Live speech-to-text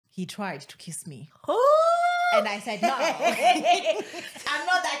he tried to kiss me. Oh. And I said, no, I'm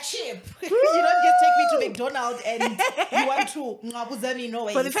not that cheap. You don't just take me to McDonald's and you want to no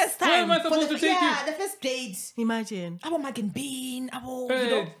way. For the first time. Where am I supposed to take you? Yeah, the first date. Imagine. I want mac and bean.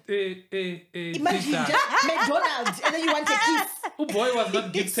 Imagine just McDonald's and then you want a kiss. Oh boy, was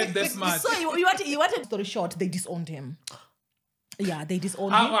not gifted that much. So you wanted. Story short, they disowned him. Yeah, they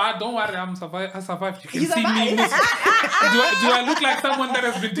disowned him. Don't worry, I survived. You can You see survived. me. Do I look like someone that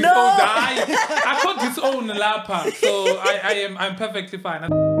has been disowned? I can't disown Lapa, so I'm perfectly fine.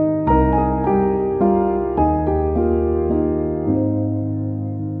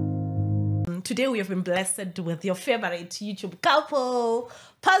 Today we have been blessed with your favorite YouTube couple,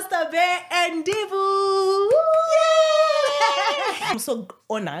 Pastor Bae and Ndivhu. Yay! I'm so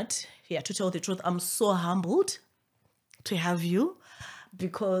honored, to tell the truth. I'm so humbled to have you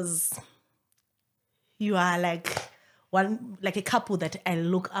because you are like a couple that I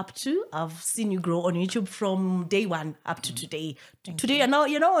look up to. I've seen you grow on YouTube from day one up to today. Today you're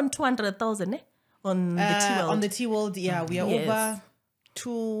now on 200,000 on the T World. On the T World, yeah, we are Yes. over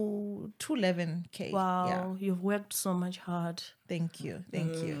 211K. Wow, Yeah. you've worked so much hard. Thank you.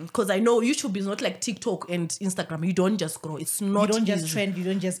 Because I know YouTube is not like TikTok and Instagram. You don't just grow. It's not. You don't just easy. trend. You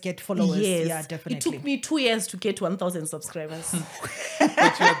don't just get followers. Yes. Yeah, definitely. It took me 2 years to get 1,000 subscribers.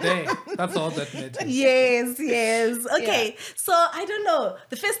 But you're there. That's all that matters. yes. Okay. So I don't know.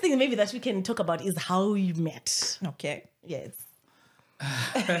 The first thing maybe that we can talk about is how you met. Okay. Yes.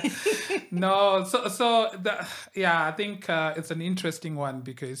 No, I think it's an interesting one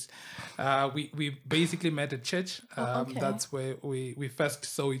because we basically met at church. Okay. That's where we first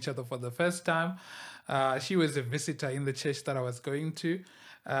saw each other for the first time. She was a visitor in the church that I was going to,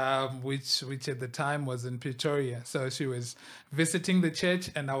 which at the time was in Pretoria. So she was visiting the church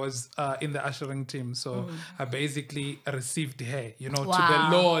and I was in the ushering team. So I basically received her, to the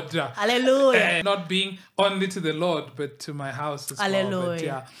Lord. Hallelujah. Not being only to the Lord, but to my house as well.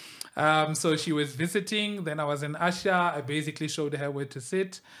 Hallelujah. But yeah. So she was visiting, then I was an usher. I basically showed her where to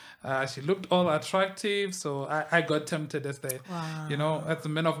sit. She looked all attractive, so I got tempted as the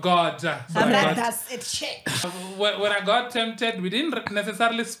man of God. So That's it. Check. when I got tempted, we didn't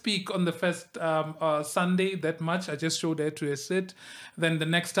necessarily speak on the first Sunday that much. I just showed her to a sit. Then the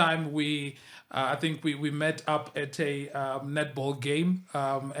next time I think we met up at a netball game,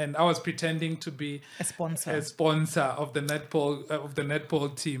 and I was pretending to be A sponsor of the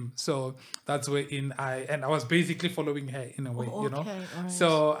netball team. So that's where I was basically following her in a way, Okay, all right.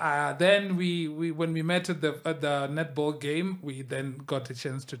 So then we when we met at the netball game, we then got a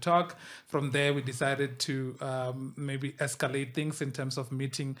chance to talk. From there, we decided to maybe escalate things in terms of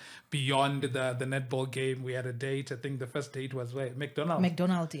meeting beyond the netball game. We had a date. I think the first date was where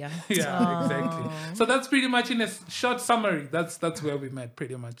McDonald's, yeah. Yeah, exactly. So that's pretty much in a short summary. That's where we met,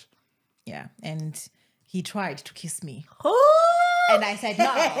 pretty much. Yeah, and he tried to kiss me. Oh. And I said, no,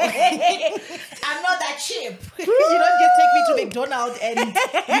 I'm not that cheap. You don't just take me to McDonald's and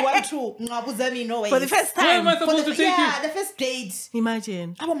you want to no way. For the first Where am time. I supposed to take you? Yeah, the first date.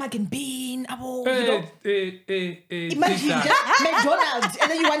 Imagine. I want mac and bean. Imagine just McDonald's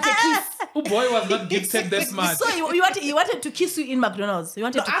and then you want a kiss. Oh boy, was not gifted that much. So you wanted to kiss you in McDonald's. You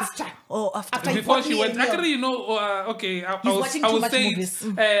wanted No, to kiss. after. Oh, after. After. Before she He went, bought me a actually, meal. I He's was watching too much saying, movies.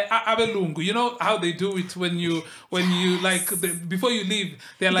 Abelungu, you know how they do it when you like before you leave,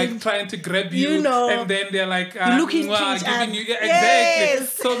 they're like trying to grab you, and then they're like looking giving you exactly.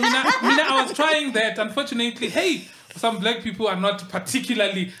 Yes. So Mina, I was trying that. Unfortunately, some black people are not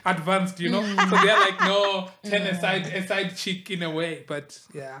particularly advanced, so they're like, no, turn a side cheek in a way, but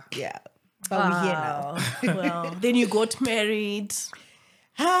yeah. But we're here now. Well, then you got married.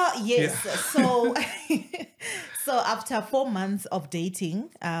 Yes. So so after 4 months of dating,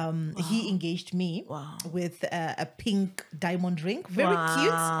 he engaged me with a pink diamond ring. Very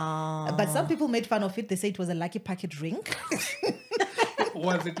cute. But some people made fun of it. They say it was a lucky packet ring.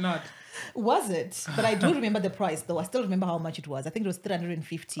 Was it not? Was it? But I do remember the price, though. I still remember how much it was. I think it was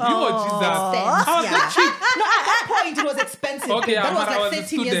 350. Oh, Jesus. How was that cheap? No, at that point it was expensive. Okay, that was I like was a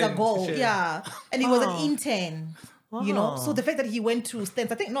 13 years student. ago. Sure. Yeah. And he was an intern. Wow. So the fact that he went to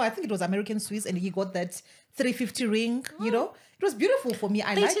Stents, I think it was American Swiss, and he got that 350 ring, it was beautiful for me.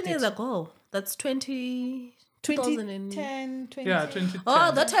 I liked 13 years it. ago. That's 2010. 2010, 20. Yeah, 2010.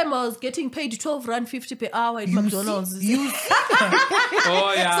 Oh, that time I was getting paid 12 rand 50 per hour at McDonald's. Oh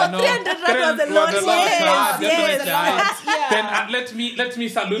yeah, So 300 rand was a lot. Yes. Then let me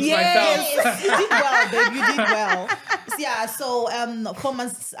salute myself. Yes, you did well, babe. You did well. Yeah. So 4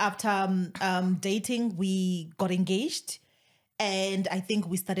 months after dating, we got engaged, and I think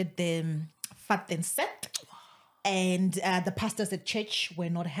we started the fat and set. And the pastors at church were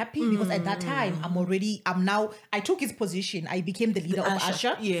not happy because at that time, I took his position. I became the leader of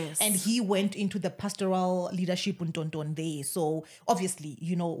Usher. Yes. And he went into the pastoral leadership Ntonton there. So obviously,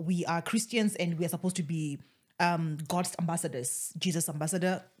 we are Christians and we are supposed to be God's ambassadors, Jesus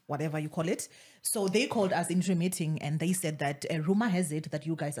ambassador, whatever you call it. So they called us into a meeting and they said that a rumor has it that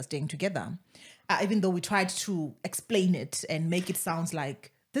you guys are staying together. Even though we tried to explain it and make it sound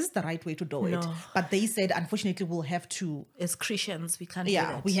like this is the right way to do it. But they said, unfortunately, we'll have to... As Christians, we can't do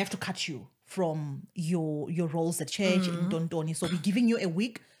that. We have to cut you from your roles at church in Dondoni. So we're giving you a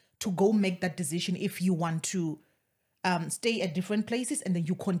week to go make that decision if you want to stay at different places and then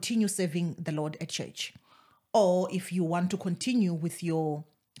you continue serving the Lord at church. Or if you want to continue with your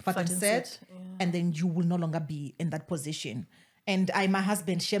father said, and then you will no longer be in that position. And my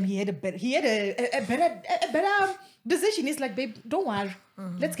husband, Shem, he had a better decision. He's like, babe, don't worry.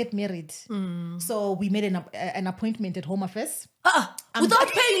 Let's get married. So we made an appointment at Home Affairs.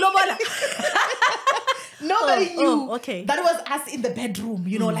 Without paying lobola. Nobody knew. Okay. That was us in the bedroom,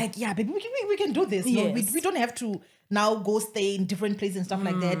 like, yeah, baby, we can do this. Yes. We don't have to now go stay in different places and stuff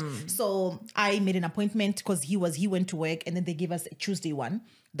like that. So I made an appointment because he went to work and then they gave us a Tuesday one.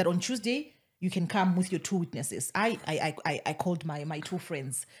 That on Tuesday, you can come with your 2 witnesses. I called my 2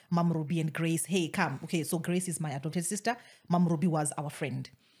 friends, Mom Ruby and Grace. Hey, come. Okay, so Grace is my adopted sister. Mom Ruby was our friend.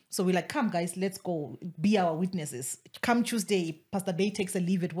 So we're like, come guys, let's go be our witnesses. Come Tuesday, Pastor Bae takes a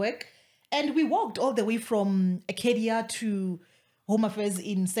leave at work. And we walked all the way from Acadia to Home Affairs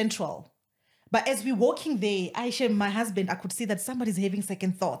in Central. But as we're walking there, Aisha, my husband, I could see that somebody's having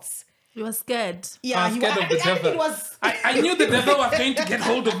second thoughts. You were scared. Yeah, I was scared of the devil. I knew the devil was going to get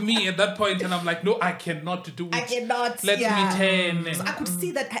hold of me at that point, and I'm like, no, I cannot do it. I cannot. Let me turn. So I could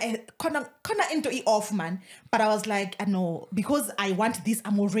see that I kind of into it off, man. But I was like, I know, because I want this,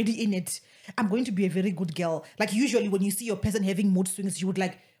 I'm already in it. I'm going to be a very good girl. Like usually when you see your person having mood swings, you would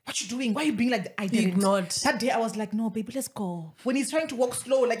like, what you doing? Why are you being like that? I didn't. Ignored. That day I was like, no, baby, let's go. When he's trying to walk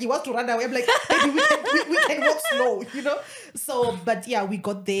slow, like he wants to run away, I'm like, baby, we can walk slow, So, but yeah, we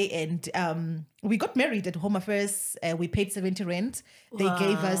got there and we got married at Home Affairs. We paid 70 rand. They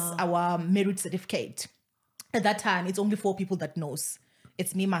gave us our marriage certificate. At that time, it's only 4 people that knows.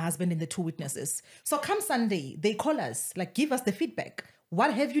 It's me, my husband, and the 2 witnesses. So come Sunday, they call us, like, give us the feedback.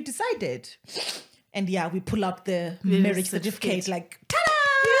 What have you decided? And yeah, we pull out the marriage certificate, like, ta-da!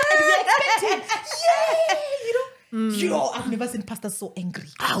 And we're expecting, I've never seen pastors so angry.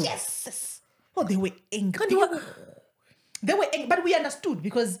 Ow. Yes. Oh, they were angry. They were angry, but we understood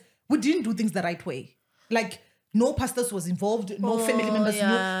because we didn't do things the right way. Like, no pastors was involved, no family members knew.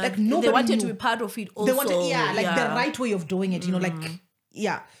 Like, nobody They wanted knew. to be part of it also. They wanted, the right way of doing it,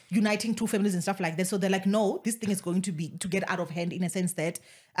 uniting 2 families and stuff like that. So they're like, no, this thing is going to get out of hand in a sense that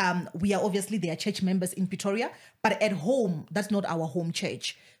we are obviously their church members in Pretoria, but at home, that's not our home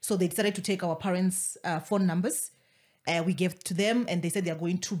church. So they decided to take our parents' phone numbers. We gave to them and they said they're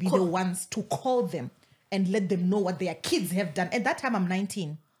going to be the ones to call them and let them know what their kids have done. At that time, I'm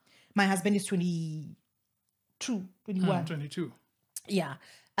 19. My husband is 22, 21. 22. Yeah.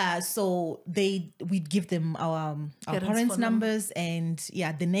 So we'd give them our parents' numbers. And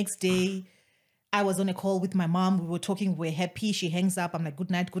yeah, the next day I was on a call with my mom. We were talking, we're happy. She hangs up. I'm like,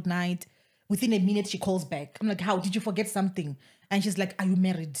 good night, good night. Within a minute, she calls back. I'm like, how? Did you forget something? And she's like, are you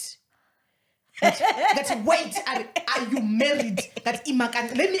married? Wait, are you married? Let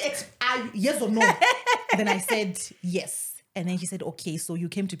me yes or no? Then I said, yes. And then she said, okay, so you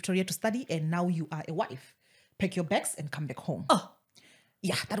came to Pretoria to study and now you are a wife. Pack your bags and come back home. Oh.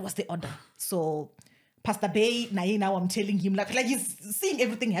 Yeah, that was the order. So Pastor Bae, now I'm telling him, like he's seeing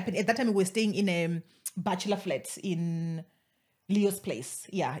everything happen. At that time, we were staying in a bachelor flat in Leo's place.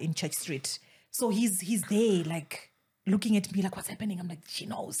 Yeah, in Church Street. So he's there, like looking at me like, what's happening? I'm like, she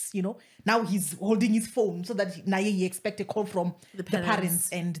knows, Now he's holding his phone so that he expect a call from the parents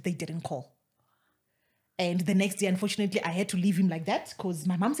and they didn't call. And the next day, unfortunately, I had to leave him like that because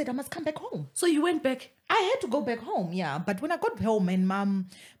my mom said I must come back home. So you went back? I had to go back home, yeah. But when I got home, and my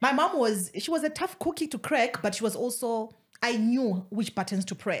mom was a tough cookie to crack, but she was also, I knew which buttons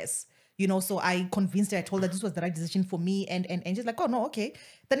to press, so I convinced her, I told her this was the right decision for me. And she's like, oh, no, okay.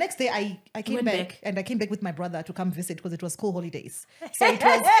 The next day, I came back and I came back with my brother to come visit because it was school holidays. So it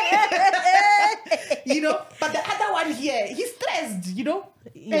was, but the other one here, he's stressed, Yeah.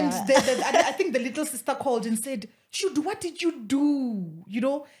 And I think the little sister called and said, Shud, what did you do?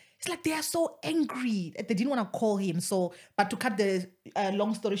 It's like they are so angry. They didn't want to call him. So, but to cut the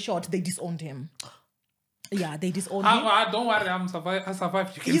long story short, they disowned him. Yeah, they disowned him. Don't worry, I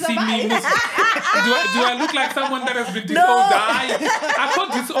survived. You can see me. do I look like someone that has been disowned? I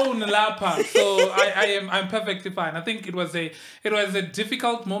got disowned lapa, so I'm perfectly fine. I think it was a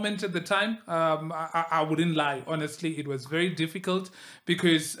difficult moment at the time. I wouldn't lie, honestly, it was very difficult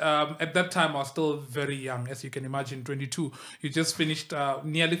because at that time I was still very young, as you can imagine, 22. You just finished,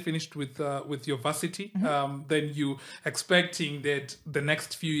 nearly finished with your varsity. Then you expecting that the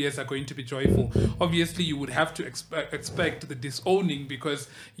next few years are going to be joyful. Obviously, you would have to expect the disowning because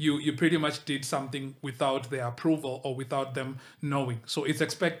you pretty much did something without their approval or without them knowing. So it's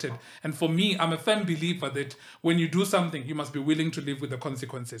expected. And for me, I'm a firm believer that when you do something, you must be willing to live with the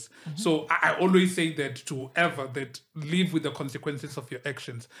consequences. So I always say that to whoever, that live with the consequences of your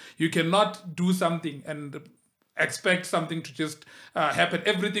actions. You cannot do something and expect something to just happen,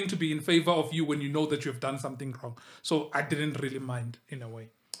 everything to be in favor of you when you know that you have done something wrong. So I didn't really mind in a way.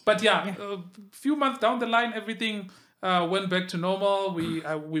 But yeah, a few months down the line, everything went back to normal.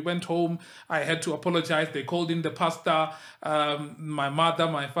 We went home. I had to apologize. They called in the pastor. My mother,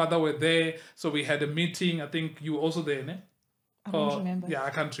 my father were there. So we had a meeting. I think you were also there, ne? I don't remember. Yeah, I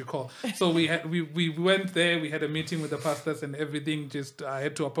can't recall. So we went there. We had a meeting with the pastors and everything. Just I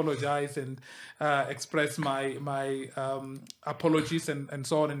had to apologize and express my apologies and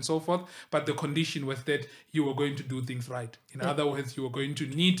so on and so forth. But the condition was that you were going to do things right. In other words, you were going to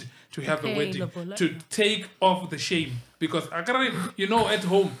need to have a wedding to take off the shame. Because you know, at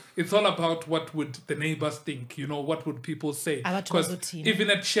home, it's all about what would the neighbors think. You know, what would people say? Because even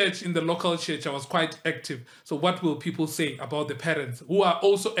at church, in the local church, I was quite active. So what will people say about the parents who are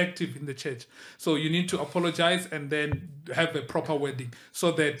also active in the church? So you need to apologize and then have a proper wedding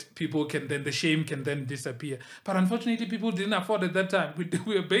so that people can then, the shame can then disappear. But unfortunately, people didn't afford at that time. We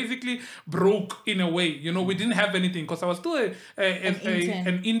were basically broke in a way. You know, we didn't have anything because I was still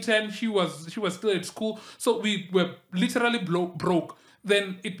an intern. She was still at school. So we were literally broke.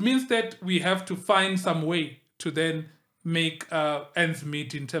 Then it means that we have to find some way to then make ends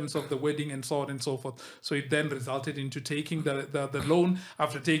meet in terms of the wedding and so on and so forth. So it then resulted into taking the loan.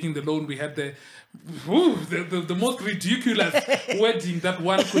 After taking the loan, we had the most ridiculous wedding that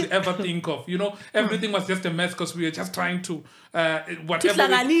one could ever think of. You know, everything was just a mess because we were just trying to whatever.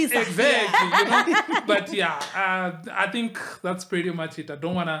 Exactly. You know? But yeah, I think that's pretty much it. I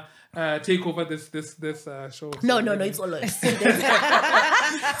don't want to take over this show. No, it's all us.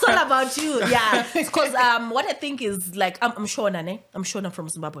 It's all about you. Yeah, because what I think is like I'm Shona, ne? I'm Shona from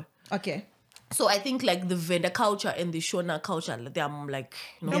Zimbabwe. Okay. So I think like the Venda culture and the Shona culture, they're like,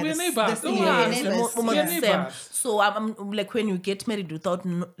 you know, we're neighbors. Neighbors. So I'm like, when you get married without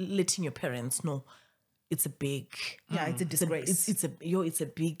letting your parents know, it's a big, it's a disgrace. It's a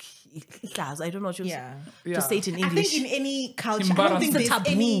big class. I don't know what to say it in English. I think in any culture, I don't think there's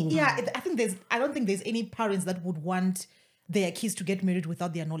any. Yeah, I don't think there's any parents that would want their kids to get married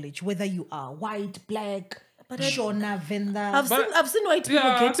without their knowledge, whether you are white, black, Shona, Venda. I've seen white people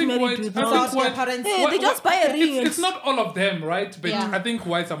get married without their parents. They just buy a ring. It's not all of them, right? But I think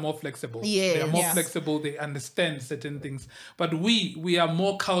whites are more flexible. Yeah, they are more flexible. They understand certain things. But we are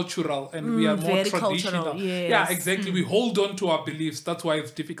more cultural and we are more traditional. Yeah, exactly. We hold on to our beliefs. That's why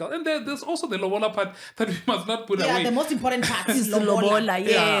it's difficult. And there's also the lobola part that we must not put away. Yeah, the most important part is lobola.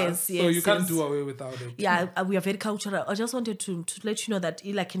 Yes. So you can't do away without it. Yeah, we are very cultural. I just wanted to let you know that,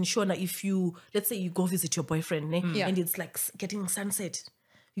 like in Shona, if you, let's say you go visit your boyfriend, and it's like getting sunset,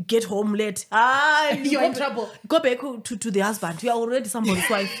 you get home late, you're in trouble. Go back to the husband. You are already somebody's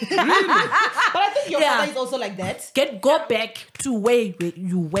wife. Really? But I think your father is also like that. Go back to where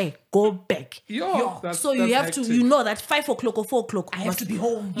you were. Go back. So you have to, you know that 5 o'clock or 4 o'clock, I have to be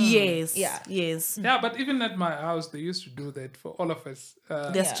home. Yes. Yeah, but even at my house, they used to do that for all of us.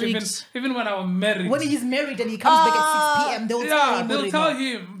 They're strict. Even when I was married. When he's married and he comes back at 6 p.m.,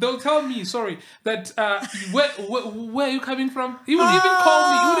 they'll tell me, that where are you coming from? He would even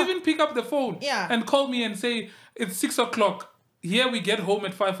call me. He would even pick up the phone and call me and say, it's 6 o'clock. Here we get home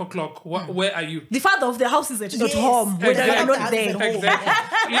at 5 o'clock. Where are you? The father of the house is at home. Whether you're not there.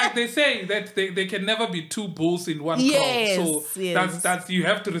 Exactly. Like they say that they can never be two bulls in one crawl. So that's you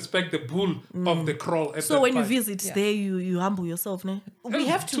have to respect the bull of the crawl. So when you visit there, you humble yourself, ne? We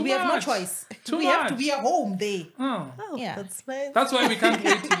have to. We have no choice. We have to be at home there. That's nice. That's why we can't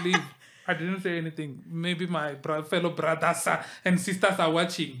wait to leave. I didn't say anything. Maybe my fellow brothers and sisters are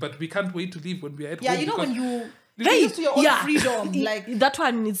watching, but we can't wait to leave when we are at home. Yeah, you know when you... used to your own freedom. Like that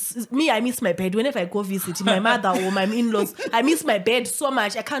one is me. I miss my bed whenever I go visit my mother or my in-laws. I miss my bed so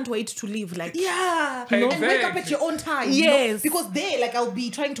much. I can't wait to leave. Like and wake up at your own time. Yes, because I'll be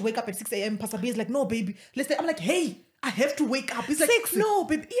trying to wake up at 6 a.m. Pastor Bae is like, no, baby. I'm like, hey, I have to wake up. He's like, 6? No,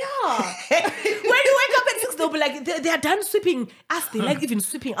 baby. Yeah. When you wake up at 6, they'll be like, they are done sweeping. Us, they like even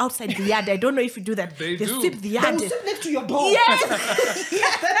sweeping outside the yard. I don't know if you do that. They do. Sweep the yard. They will sit next to your door. Yes.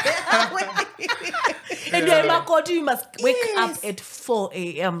 And you're in Makoti, you must wake up at 4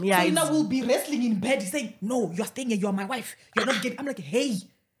 a.m. Yeah. So now we'll be wrestling in bed. He's saying, no, you're staying here. You're my wife. You're not getting. I'm like, hey,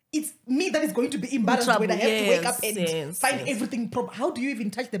 it's me that is going to be embarrassed when I have to wake up and find everything proper. How do you even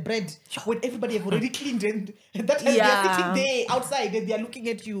touch the bread when everybody have already cleaned and that time they are sitting there outside and they are looking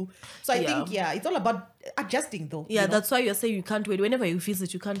at you? So I think, it's all about adjusting though. Yeah, that's why you're saying you can't wait. Whenever you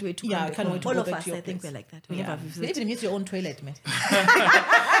visit, you can't wait to come can't wait to all go of back us, to your I think place. we're like that. Whenever we visit. You even miss your own toilet, man.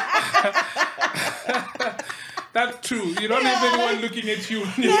 That's true. You don't have anyone looking at you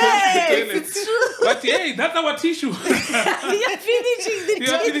when you go to the toilet. It's true. But hey, that's our tissue. You're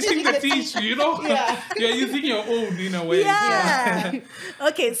finishing the tissue, you know? You're using your own in a way. Yeah.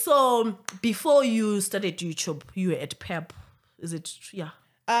 Okay, so before you started YouTube, you were at PEP. Is it? Yeah.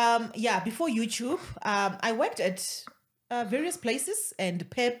 Before YouTube, I worked at various places, and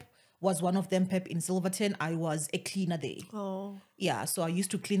PEP was one of them. PEP in Silverton. I was a cleaner there. Oh. Yeah, so I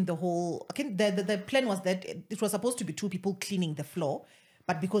used to clean the whole. Okay, the plan was that it was supposed to be 2 people cleaning the floor,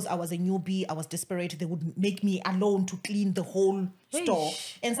 but because I was a newbie, I was desperate. They would make me alone to clean the whole store.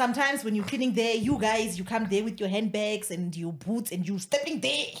 And sometimes when you're cleaning there, you guys, you come there with your handbags and your boots, and you're stepping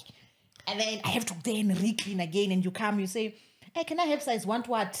there, and then I have to then re-clean again. And you come, you say, hey, can I have size 1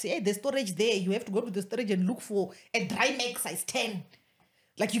 to what? Hey, the storage there. You have to go to the storage and look for a dry make size 10.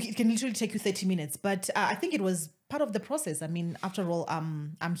 Like it can literally take you 30 minutes. But I think it was part of the process. I mean, after all,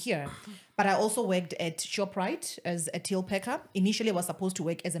 I'm here. But I also worked at ShopRite as a till packer. Initially, I was supposed to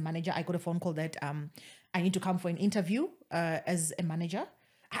work as a manager. I got a phone call that I need to come for an interview as a manager.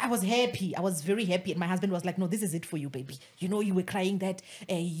 I was happy. I was very happy. And my husband was like, no, this is it for you, baby. You know, you were crying that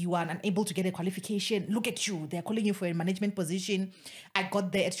you are unable to get a qualification. Look at you. They're calling you for a management position. I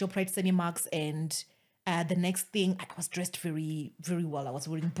got there at ShopRite Cinemax, and the next thing, I was dressed very, very well. I was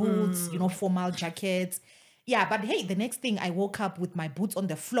wearing boots, formal jackets. Yeah, but hey, the next thing, I woke up with my boots on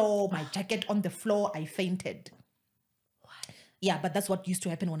the floor, my jacket on the floor. I fainted. What? Yeah, but that's what used to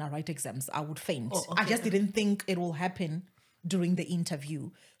happen when I write exams. I would faint. Oh, okay. I just didn't think it will happen during the interview.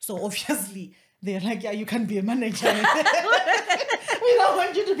 So obviously, they're like, yeah, you can't be a manager. We don't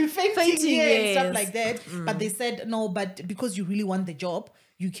want you to be fainting here and stuff like that. But they said, no, but because you really want the job,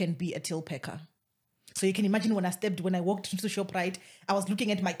 you can be a till packer. So you can imagine when I walked into ShopRite, I was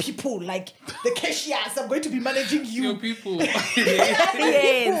looking at my people, like the cashiers. I'm going to be managing you. Your people.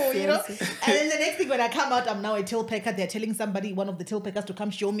 Yes. You know? And then the next thing, when I come out, I'm now a till packer. They're telling one of the till packers to come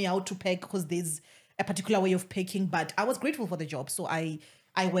show me how to pack, because there's a particular way of packing. But I was grateful for the job. So I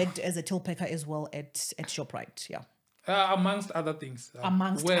worked as a till packer as well at ShopRite. Yeah. Amongst other things.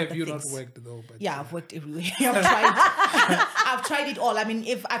 Where have you not worked though? But, yeah, I've worked everywhere. I've tried. I've tried it all. I mean,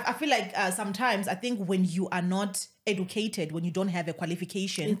 if I feel like sometimes I think when you are not educated, when you don't have a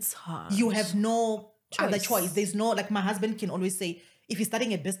qualification, it's hard. You have no other choice. There's no, like, my husband can always say, if he's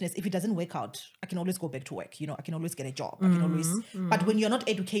starting a business, if it doesn't work out, I can always go back to work. I can always get a job. I can always. But when you're not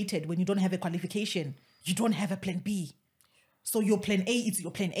educated, when you don't have a qualification, you don't have a plan B. So your plan A is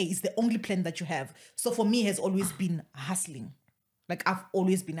your plan A. It's the only plan that you have. So for me, it has always been hustling. Like, I've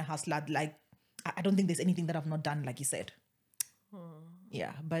always been a hustler. Like, I don't think there's anything that I've not done, like you said.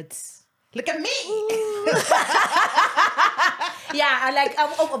 Yeah, but look at me. Yeah,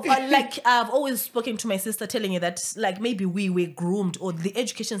 I've always spoken to my sister, telling her that, like, maybe we were groomed, or the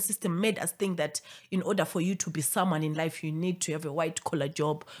education system made us think that in order for you to be someone in life, you need to have a white collar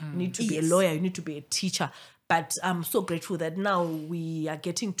job, you need to be a lawyer, you need to be a teacher. But I'm so grateful that now we are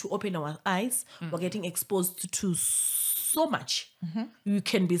getting to open our eyes. We're getting exposed to so much. You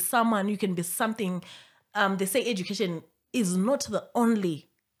can be someone, you can be something. They say education is not the only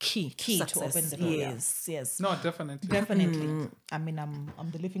key success. To open the door. Yes. No, definitely. Definitely. I mean, I'm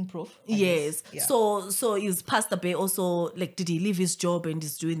the living proof. Yes. Yeah. So is Pastor Bae also, like, did he leave his job and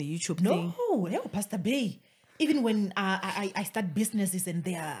is doing the YouTube thing? No, Pastor Bae. Even when I start businesses and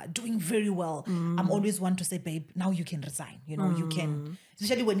they are doing very well, I'm always one to say, babe, now you can resign. You can.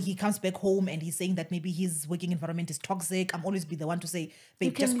 Especially when he comes back home and he's saying that maybe his working environment is toxic, I'm always be the one to say,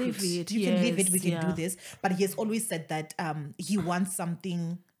 babe, just leave it. You can leave it. We can do this. But he has always said that he wants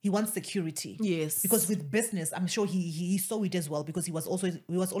something. He wants security. Yes. Because with business, I'm sure he saw it as well, because he was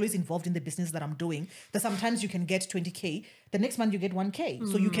always involved in the business that I'm doing. That sometimes you can get 20K, the next month you get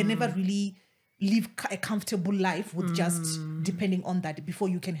 1K. So you can never really live a comfortable life with just depending on that before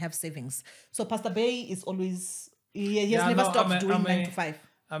you can have savings. So Pastor Bae is always, he has never stopped doing 9 to 5.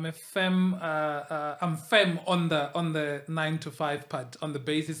 I'm firm on the 9 to 5 part, on the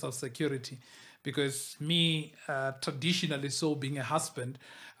basis of security, because me, traditionally, so being a husband,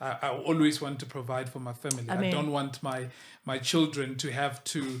 I always want to provide for my family. I don't want my children to have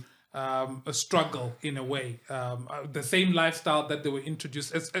to struggle in a way. The same lifestyle that they were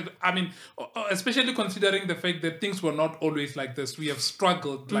introduced. Especially considering the fact that things were not always like this. We have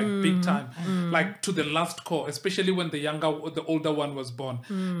struggled like big time, like to the last core, especially when the older one was born.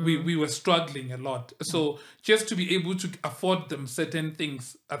 We were struggling a lot. So just to be able to afford them certain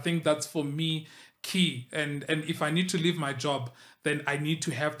things, I think that's for me key. And if I need to leave my job, then I need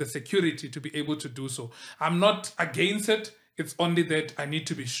to have the security to be able to do so. I'm not against it. It's only that I need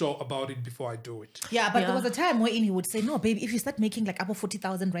to be sure about it before I do it. Yeah, but there was a time where he would say, no, baby, if you start making like about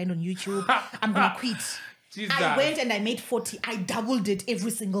 40,000 rand on YouTube, I'm going to quit. Jesus. I went and I made 40. I doubled it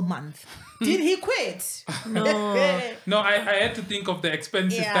every single month. Did he quit? No. No, I had to think of the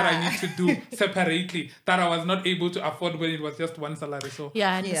expenses that I need to do separately that I was not able to afford when it was just one salary. So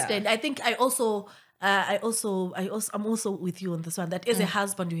yeah, I understand. I think I'm also with you on this one, that as a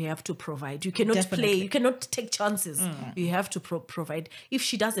husband you have to provide. You cannot play, you cannot take chances. You have to provide. If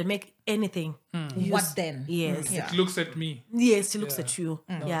she doesn't make anything, what then? Yes. it looks at me. Yes, she looks at you.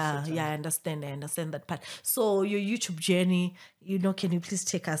 I understand that part. So your YouTube journey, can you please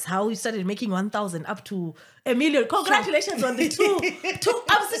take us how you started making 1,000 up to 1 million? Congratulations on the two.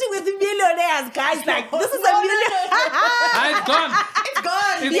 I'm sitting with the millionaires, guys. Like, this is a million. It's gone. It's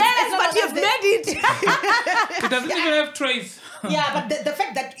gone. Yes, but you've made it. It doesn't even have trays. Yeah, but the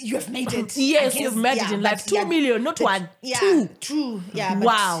fact that you have made it. Yes, you've made it in life. 2 million, not one. Yeah, two. True. Yeah. But,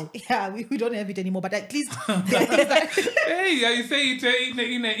 wow. Yeah, we don't have it anymore. But at least there are things that Hey, you say it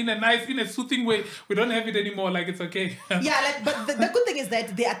in a nice, in a soothing way. We don't have it anymore. Like, it's okay. Yeah, but the good thing is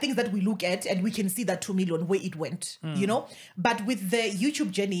that there are things that we look at and we can see that 2 million where it went. But with the YouTube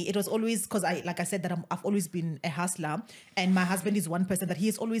journey, it was always because I've always been a hustler, and my husband is one person that he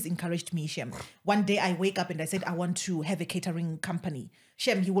has always encouraged me. Shem, one day I wake up and I said I want to have a catering company.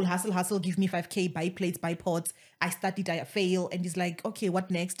 Shem, he will hustle, give me 5K, buy plates, buy pots. I started, I fail, and he's like, okay,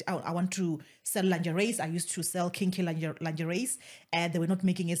 what next? I want to sell lingeries. I used to sell kinky lingeries, and they were not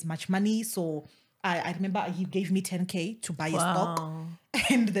making as much money. So I remember he gave me 10K to buy a stock,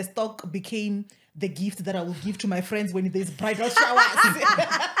 and the stock became the gift that I will give to my friends when there's bridal showers.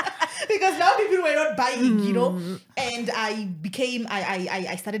 Because now people were not buying, and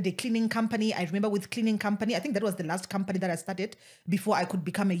I started a cleaning company. I remember with cleaning company, I think that was the last company that I started before I could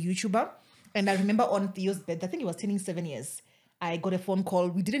become a YouTuber. And I remember on Theo's birthday, I think it was turning 7 years, I got a phone call.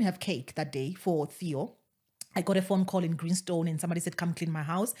 We didn't have cake that day for Theo. I got a phone call in Greenstone and somebody said, come clean my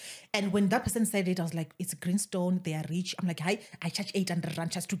house. And when that person said it, I was like, it's Greenstone, they are rich. I'm like, hi, I charge 800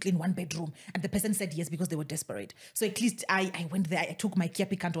 rand just to clean one bedroom. And the person said yes, because they were desperate. So at least I went there. I took my Kia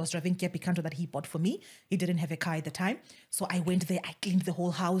Picanto. I was driving Kia Picanto that he bought for me. He didn't have a car at the time. So I went there, I cleaned the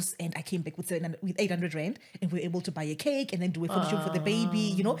whole house, and I came back with 800 rand, and we were able to buy a cake and then do a photo shoot for the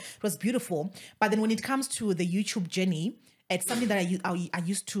baby. It was beautiful. But then when it comes to the YouTube journey, it's something that I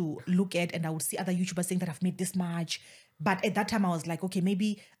used to look at, and I would see other YouTubers saying that I've made this much. But at that time, I was like, okay,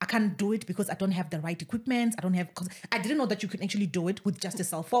 maybe I can't do it because I don't have the right equipment. Cause I didn't know that you could actually do it with just a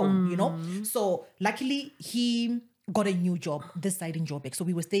cell phone, So luckily, he got a new job this side in Joburg. So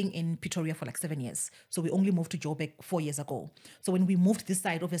we were staying in Pretoria for like 7 years. So we only moved to Joburg 4 years ago. So when we moved this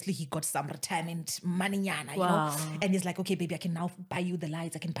side, obviously he got some retirement money, you know. And he's like, okay, baby, I can now buy you the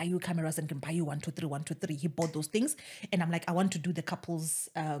lights, I can buy you cameras, and can buy you 1, 2, 3, 1, 2, 3. He bought those things. And I'm like, I want to do the couples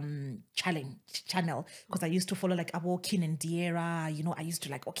channel, because I used to follow like Abo, Kin and Diera, I used to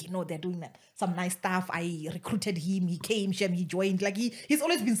like, okay, no, they're doing some nice stuff. I recruited him, he came, he joined. Like he's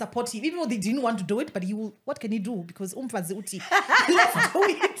always been supportive, even though they didn't want to do it, but what can he do? Because let's do it.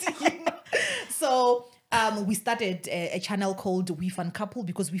 So we started a channel called We Fun Couple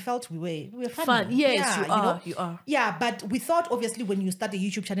because we felt we were fun. Yes, you are. Yeah, but we thought obviously when you start a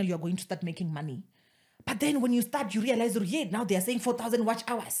YouTube channel, you're going to start making money. But then when you start, you realize, now they are saying 4,000 watch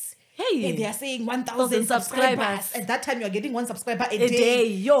hours. Hey, they are saying 1,000 subscribers. At that time, you're getting 1 subscriber a day.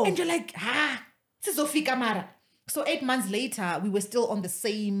 Yo. And you're like, this is Ofika Mara. So 8 months later, we were still on the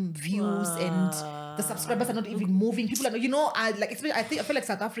same views, and the subscribers are not even moving. People are, I feel like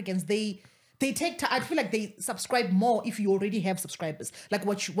South Africans, they take time. I feel like they subscribe more if you already have subscribers. Like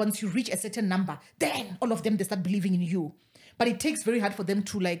once you reach a certain number, then all of them, they start believing in you. But it takes very hard for them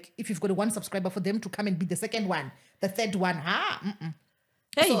to, like, if you've got a 1 subscriber, for them to come and be the second one, the third one.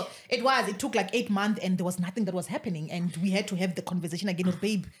 Hey. So it took like 8 months, and there was nothing that was happening. And we had to have the conversation again with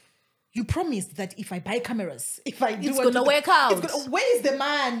babe. You promised that if I buy cameras, if I do, it's gonna work out. Where is the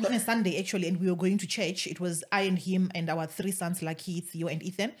man? On a Sunday, actually, and we were going to church. It was I and him and our 3 sons, Lucky, Theo, and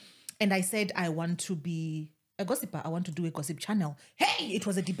Ethan. And I said, I want to be a gossiper. I want to do a gossip channel. Hey, it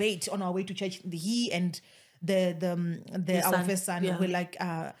was a debate on our way to church. He and our first son were like,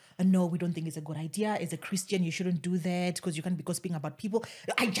 no, we don't think it's a good idea. As a Christian, you shouldn't do that because you can't be gossiping about people.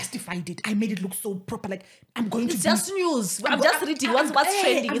 I justified it. I made it look so proper. Like, I'm going to just news. I'm just reading what's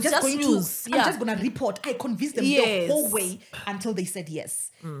trending. It's just news. I'm just going to report. I convinced them the whole way until they said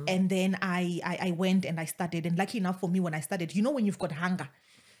yes. And then I went and I started. And lucky enough for me, when I started, you know, when you've got hunger,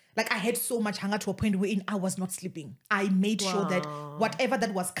 like I had so much hunger to a point where I was not sleeping. I made sure that whatever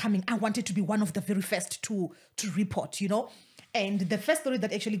that was coming, I wanted to be one of the very first to report, you know. And the first story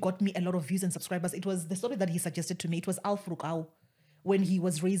that actually got me a lot of views and subscribers, it was the story that he suggested to me. It was Al when he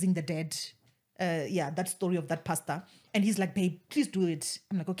was raising the dead. That story of that pastor. And he's like, babe, please do it.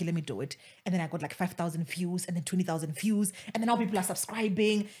 I'm like, okay, let me do it. And then I got like 5,000 views and then 20,000 views. And then now people are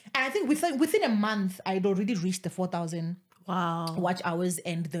subscribing. And I think within a month, I'd already reached the 4,000 watch hours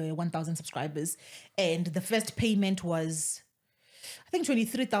and the 1,000 subscribers. And the first payment was, I think,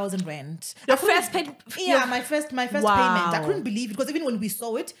 23,000 rand. Your first payment? Yeah, my first payment. I couldn't believe it because even when we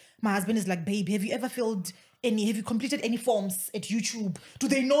saw it, my husband is like, babe, have you completed any forms at YouTube? Do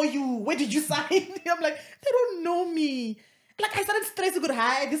they know you? Where did you sign? I'm like, they don't know me. Like, I started stressing,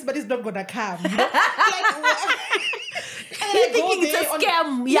 hi, this body's not gonna come. You know? You're thinking it's a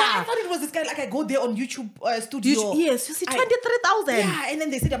scam. I thought it was this guy. Like, I go there on YouTube studio. Yes, you see 23,000. Yeah, and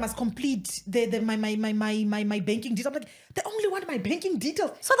then they said I must complete my banking details. I'm like, they only want my banking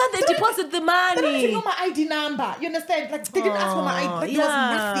details. So that they deposit the money. They don't even know my ID number. You understand? Like, they didn't ask for my ID. Like, there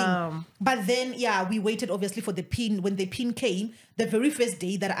was nothing. But then, we waited obviously for the PIN. When the PIN came, the very first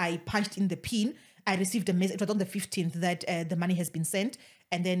day that I punched in the PIN, I received a message. It was on the 15th that the money has been sent.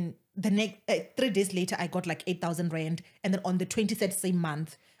 And then the next 3 days later, I got like 8,000 rand. And then on the 23rd same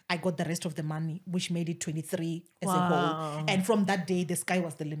month, I got the rest of the money, which made it 23 as a whole. And from that day, the sky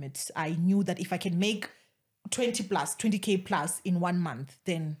was the limit. I knew that if I can make 20K plus in 1 month,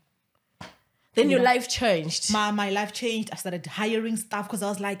 then your life changed. My life changed. I started hiring staff because I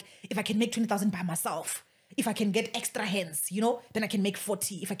was like, if I can make 20,000 by myself, if I can get extra hands, you know, then I can make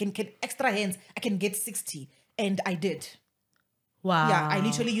 40. If I can get extra hands, I can get 60. And I did. Wow. Yeah, I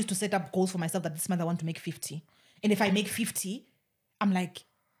literally used to set up goals for myself that this month I want to make 50. And if I make 50, I'm like,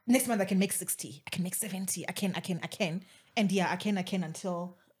 next month I can make 60. I can make 70. I can. And I can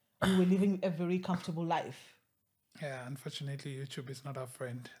until we were living a very comfortable life. Yeah, unfortunately, YouTube is not our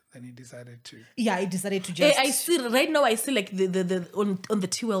friend. Then he decided to. Yeah, he decided to just. I see right now. I see like the on the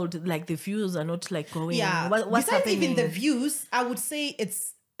T world, like the views are not like going. Yeah, what's besides happening? Even the views, I would say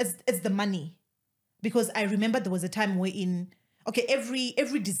it's the money, because I remember there was a time where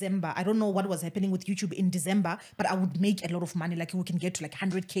every December, I don't know what was happening with YouTube in December, but I would make a lot of money. Like we can get to like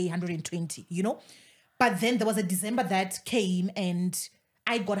 100K, 120, you know. But then there was a December that came and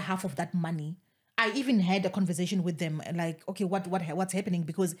I got half of that money. I even had a conversation with them, like, okay, what's happening?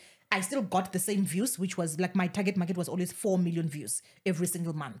 Because I still got the same views, which was like my target market was always 4 million views every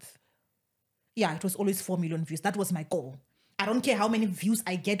single month. Yeah, it was always 4 million views. That was my goal. I don't care how many views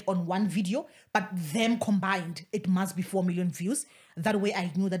I get on one video, but them combined, it must be 4 million views. That way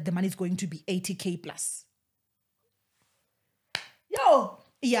I knew that the money is going to be 80K plus. Yo!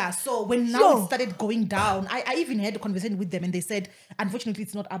 Yeah, so when it started going down, I even had a conversation with them and they said, unfortunately,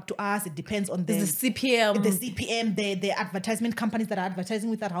 it's not up to us. It depends on the CPM. The CPM, the advertisement companies that are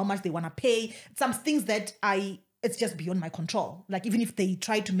advertising with that, how much they want to pay. Some things that it's just beyond my control. Like even if they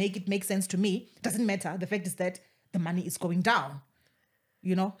try to make it make sense to me, it doesn't matter. The fact is that the money is going down,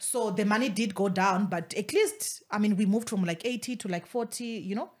 you know? So the money did go down, but at least, I mean, we moved from like 80 to like 40,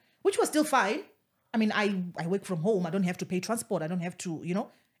 you know, which was still fine. I mean, I work from home. I don't have to pay transport. I don't have to, you know,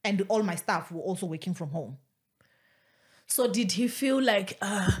 and all my staff were also working from home. So did he feel like,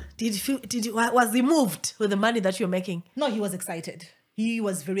 was he moved with the money that you're making? No, he was excited. He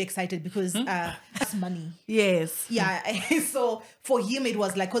was very excited because that's money. Yes. Yeah. So for him, it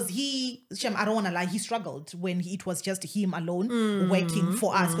was like, because I don't want to lie, he struggled when it was just him alone working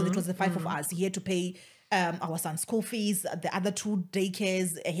for us, because it was the 5 of us. He had to pay our son's school fees, the other 2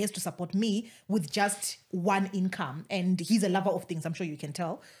 daycares. He has to support me with just one income. And he's a lover of things. I'm sure you can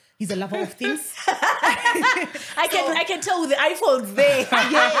tell. He's a lover of things. I can tell with the iPhones there.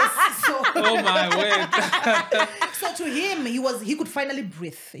 Yes. So, oh my word. So to him, he could finally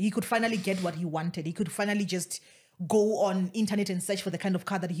breathe. He could finally get what he wanted. He could finally just go on internet and search for the kind of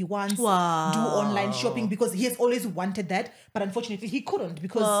car that he wants. Wow. Do online shopping, because he has always wanted that, but unfortunately he couldn't,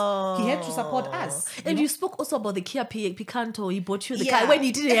 because he had to support us. And you spoke also about the Kia Picanto. He bought you the car when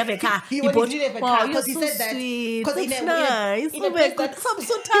he didn't have a car. He didn't have a car, because he said that. Sweet. Because that's nice. Oh my God, I'm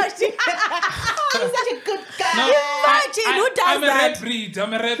so touched. He's such a good guy. No, Imagine who does I'm that? a red breed.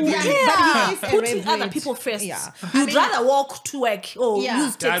 I'm a red breed. Yeah, but he is a Putting red other breed. people first. Yeah. You'd rather walk to work or Yeah.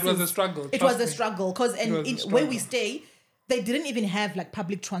 use Yeah, it was a taxis. struggle. It trust was a me. struggle because where we stay, they didn't even have like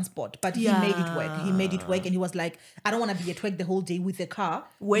public transport, but he made it work. He made it work, and he was like, "I don't want to be at work the whole day with a car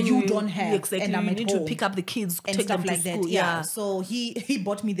When you don't have, exactly, and I'm you at need home." to pick up the kids, and take stuff them to like school. that. Yeah. So he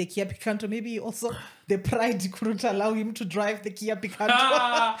bought me the Kia Picanto. Maybe also the pride couldn't allow him to drive the Kia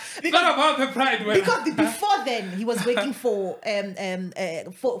Picanto. It's not about the pride. Well. Because before then he was working for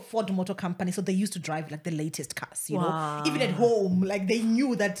Ford Motor Company, so they used to drive like the latest cars. You know, even at home, like they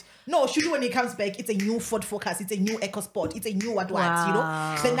knew that no, Shudu when he comes back, it's a new Ford Focus, it's a new EcoSport, it's a new what. You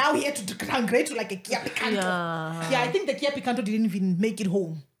know. Then now he had to downgrade to like a Kia Picanto. Yeah, I think the Kia Picanto didn't even make it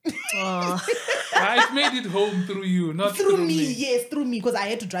home. It made it home through you, not through me. Yes, through me, because I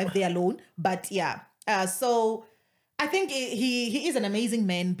had to drive there alone. But yeah, so I think he is an amazing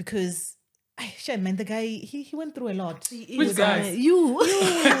man because, man, the guy he went through a lot. Which guy? You.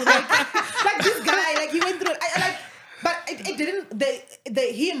 Like this guy, like he went through. But it didn't.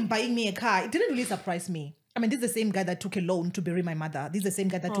 Him buying me a car, it didn't really surprise me. I mean, this is the same guy that took a loan to bury my mother. This is the same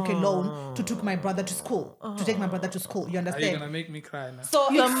guy that took a loan to take my brother to school. To take my brother to school. You Are understand? you gonna make me cry now? So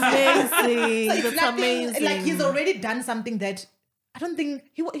You're it's- amazing. So it's That's nothing, amazing. like he's already done something that I don't think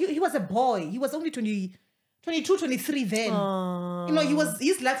he was a boy. He was only 22, 23 then. You know,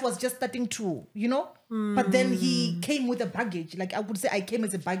 his life was just starting to, you know. But then he came with a baggage. Like I would say I came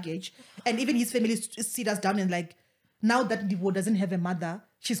as a baggage. And even his family sit us down and like, now that Ndivhu doesn't have a mother,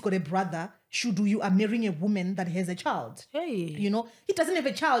 she's got a brother. You are marrying a woman that has a child. Hey. You know, he doesn't have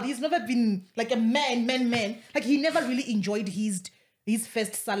a child. He's never been like a man. Like he never really enjoyed his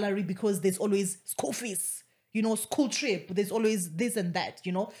first salary because there's always school fees, you know, school trip. There's always this and that,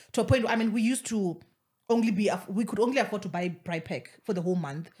 you know, to a point. I mean, we could only afford to buy Bri Pack for the whole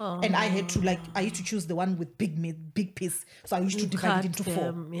month. And I used to choose the one with big piece. So I used to divide it into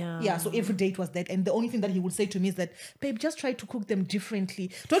four. Yeah. So every day it was that. And the only thing that he would say to me is that, babe, just try to cook them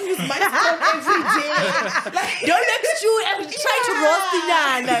differently. Don't use my stove every day. Like, Don't let you try to roast the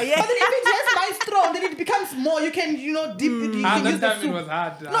nana. Yeah. But then if it has my straw, then it becomes more. You can, you know, dip it. You can use the That time soup. it was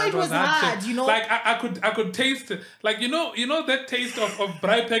hard. No, it was hard, you know. Like I could taste, like you know that taste of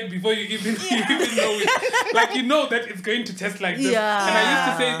Bri Pack before you even know it. Like you know that it's going to taste like this. Yeah. And I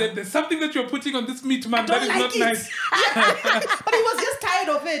used to say that there's something that you're putting on this meat, man, that is not nice. But he was just tired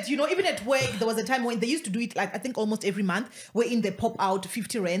of it, you know. Even at work, there was a time when they used to do it, like I think almost every month, wherein they pop out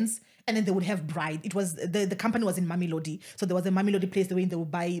 50 rands and then they would have bride. It was the company was in Mamelodi, so there was a Mamelodi place where they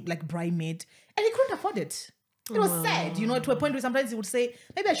would buy like bride made, and he couldn't afford it. It was sad, you know, to a point where sometimes he would say,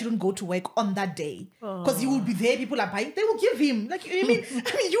 maybe I shouldn't go to work on that day. Because he would be there, people are buying, they will give him. Like, I mean,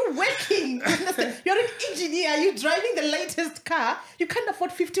 you're working. You understand? You're an engineer, you're driving the latest car, you can't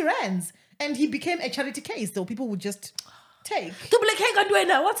afford 50 rands. And he became a charity case, so people would just take. To be like, hang on,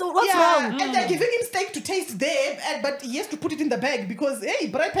 now what's wrong? And they're giving him steak to taste there, but he has to put it in the bag because, hey,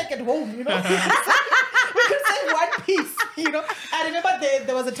 Bri Pack at home, you know. We could save one piece, you know. I remember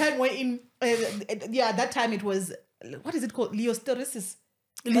there was a time where that time it was, what is it called? Liosterisis.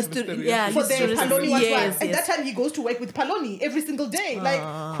 Yeah, For the Paloni was yes. At that time he goes to work with Paloni every single day. Like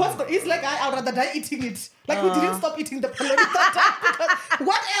it's like I'd rather die eating it. Like we didn't stop eating the Paloni that time because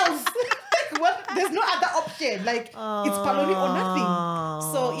what else? There's no other option. Like it's Paloni or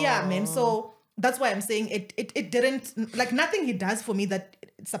nothing. So yeah, man. So that's why I'm saying it didn't, like, nothing he does for me that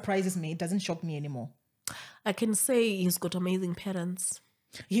it surprises me. It doesn't shock me anymore. I can say he's got amazing parents.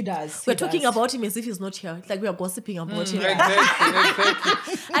 He does. We're talking about him as if he's not here. It's like we are gossiping about him.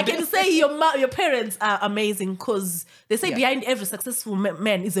 Exactly. I can say your parents are amazing because they say behind every successful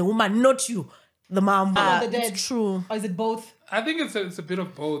man is a woman, not you, the mom. the dad. It's true. Or is it both? I think it's a bit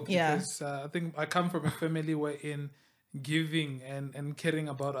of both. Yeah. Because I think I come from a family wherein giving and caring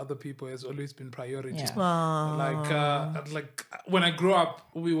about other people has always been priority. Yeah. Like when I grew up,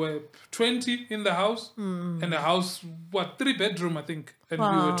 we were 20 in the house, and the house 3-bedroom I think, and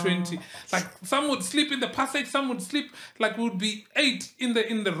we were 20. Like some would sleep in the passage, some would sleep, like would be 8 in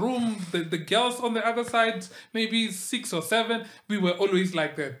the room. The girls on the other side, maybe 6 or 7. We were always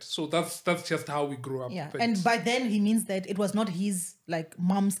like that. So that's just how we grew up. Yeah. But And by then he means that it was not his like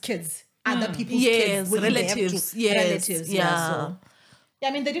mom's kids. Other people's Yes, kids, when they have relatives. to- Yes, relatives. yeah. So, yeah,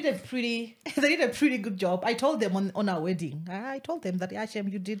 I mean, they did a pretty good job. I told them on our wedding. I told them that Hashem,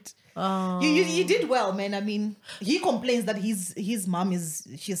 you did you did well, man. I mean, he complains that his mom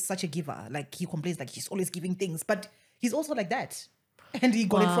she's such a giver. Like he complains like he's always giving things, but he's also like that, and he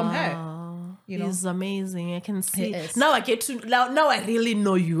got it from her. You know, He's amazing. I can see. He is. Now I get to now I really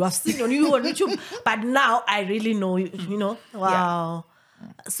know you. I've seen you on YouTube, but now I really know you. You know, wow.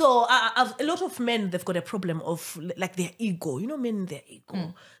 So a lot of men, they've got a problem of like their ego. You know, men, their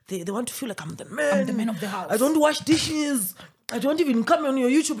ego. They want to feel like I'm the man. I'm the man of the house. I don't wash dishes. I don't even come on your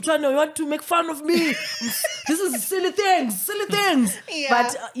YouTube channel. You want to make fun of me. This is silly things. Yeah.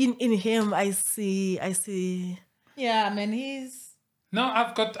 But in him, I see. Yeah, man, he's... No,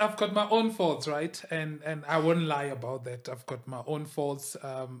 I've got my own faults, right? And I won't lie about that. I've got my own faults,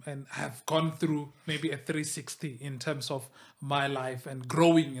 and I've gone through maybe a 360 in terms of my life and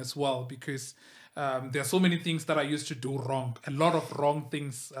growing as well, because there are so many things that I used to do wrong, a lot of wrong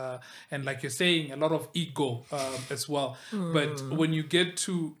things, and like you're saying, a lot of ego as well. But when you get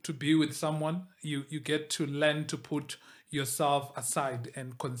to be with someone, you get to learn to put yourself aside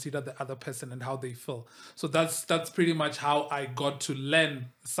and consider the other person and how they feel. So that's pretty much how I got to learn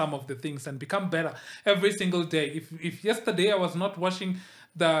some of the things and become better every single day. If yesterday I was not washing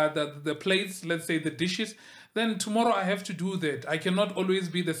the plates, let's say the dishes, then tomorrow I have to do that. I cannot always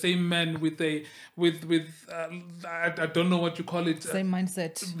be the same man with I don't know what you call it. Same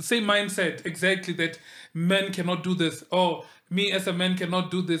mindset. Same mindset, exactly, that men cannot do this. Oh, me as a man cannot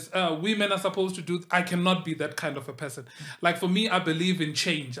do this. Women are supposed to do. I cannot be that kind of a person. Like for me, I believe in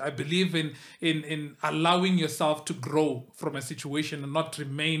change. I believe in allowing yourself to grow from a situation and not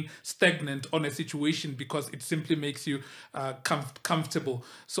remain stagnant on a situation because it simply makes you comfortable.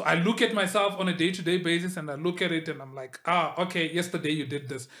 So I look at myself on a day-to-day basis and I look at it and I'm like, okay, yesterday you did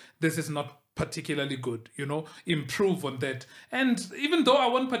this. This is not particularly good, improve on that. And even though I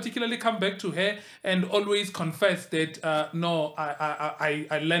won't particularly come back to her and always confess that no,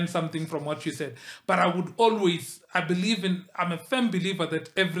 I learned something from what you said, but I would always, I'm a firm believer that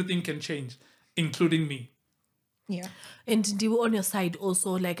everything can change, including me. Yeah. And Ndivhu, on your side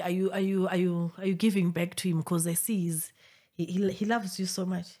also, like, are you giving back to him? Because I see he loves you so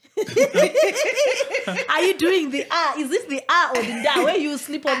much. Are you doing the is this the or the da where you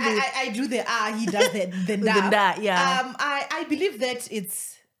sleep on the... I do the he does the da. The da, yeah. I believe that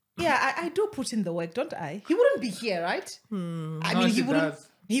it's... Yeah, I do put in the work, don't I? He wouldn't be here, right? I mean,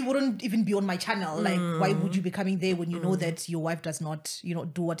 he wouldn't even be on my channel. Like, why would you be coming there when you know that your wife does not,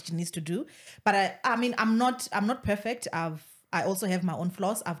 do what she needs to do? But I mean, I'm not perfect. I also have my own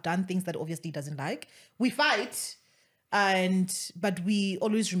flaws. I've done things that obviously he doesn't like. We fight. But we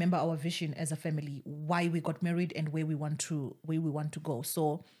always remember our vision as a family, why we got married and where we want to go.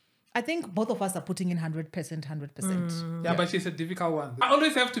 So I think both of us are putting in 100%. Yeah, but she's a difficult one. I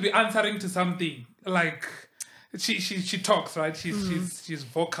always have to be answering to something. Like she talks, right? She's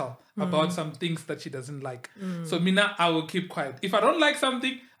vocal about some things that she doesn't like. So Mina, I will keep quiet. If I don't like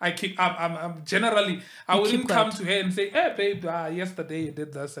something, I'm generally, I wouldn't come to her and say, hey babe, yesterday you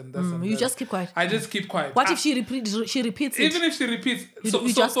did this and this and you this. just keep quiet. I just keep quiet. What if she repeats it? Even if she repeats,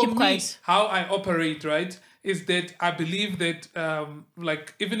 you just so keep for quiet. me, how I operate, right, is that I believe that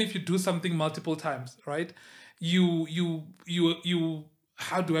like even if you do something multiple times, right, you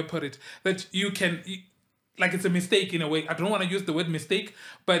how do I put it? That you can... like it's a mistake in a way. I don't want to use the word mistake,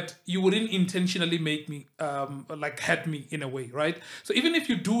 but you wouldn't intentionally make me like hurt me in a way, right? So even if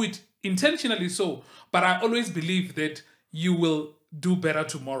you do it intentionally but I always believe that you will do better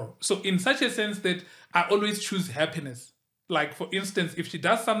tomorrow. So in such a sense that I always choose happiness. Like for instance, if she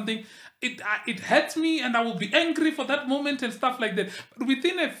does something, it hurts me and I will be angry for that moment and stuff like that. But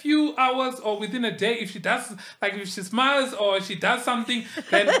within a few hours or within a day, if she does, like if she smiles or she does something,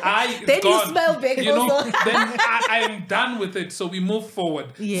 then then gone. You smell big also. Then I am done with it. So we move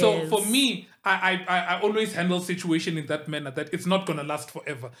forward. Yes. So for me, I always handle situation in that manner that it's not going to last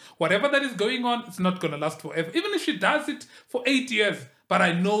forever. Whatever that is going on, it's not going to last forever. Even if she does it for 8 years, but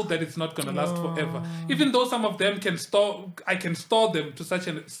I know that it's not going to last forever. Even though some of them I can store them to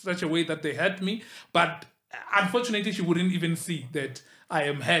such a way that they hurt me, but unfortunately she wouldn't even see that I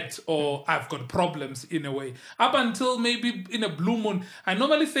am hurt or I've got problems in a way. Up until maybe in a blue moon, I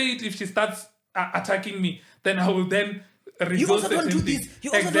normally say it if she starts attacking me, then I will then... You also don't do this.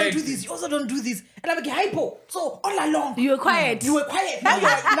 You also don't do this. You also don't do this. And I'm like, hypo. So all along, you were quiet. You were quiet.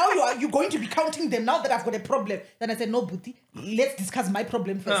 Now you're going to be counting them. Now that I've got a problem, then I said, no, Buti, let's discuss my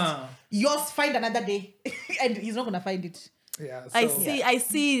problem first. Yours, find another day, and he's not gonna find it. Yeah. So. I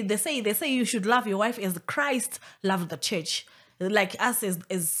see. They say you should love your wife as Christ loved the church. Like us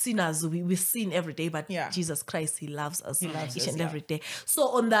as sinners, we sin every day, but Jesus Christ, He loves us each and every day. So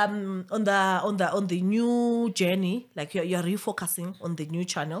on the new journey, like you're refocusing on the new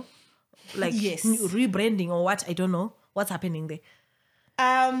channel, like rebranding or what? I don't know what's happening there.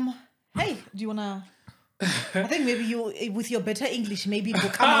 Hey, do you wanna? I think maybe you, with your better English, maybe it will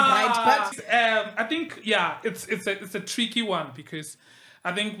come out right. But I think it's a tricky one because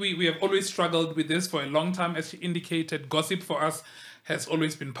I think we have always struggled with this for a long time. As she indicated, gossip for us has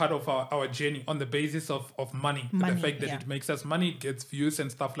always been part of our journey on the basis of money. The fact that it makes us money, it gets views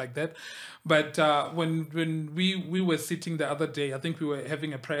and stuff like that. But when we were sitting the other day, I think we were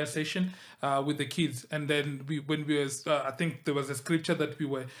having a prayer session with the kids, and then I think there was a scripture that we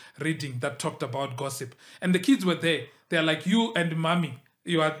were reading that talked about gossip, and the kids were there. They're like, you and mommy,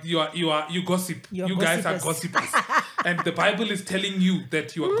 you gossip. You guys are gossipers. And the Bible is telling you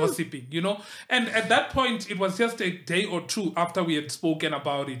that you are gossiping, you know? And at that point, it was just a day or two after we had spoken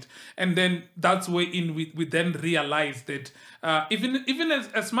about it. And then that's where we then realized that even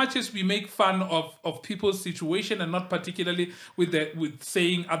as much as we make fun of people's situation, and not particularly with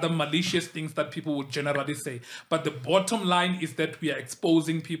saying other malicious things that people would generally say, but the bottom line is that we are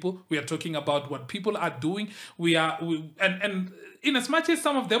exposing people. We are talking about what people are doing. And in as much as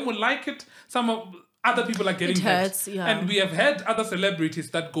some of them will like it, other people are getting hurt. Yeah. And we have had other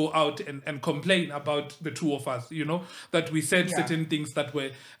celebrities that go out and complain about the two of us, you know, that we said certain things that were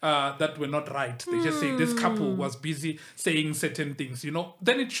not right. They just say this couple was busy saying certain things, you know.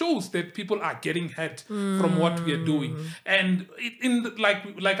 Then it shows that people are getting hurt from what we are doing. And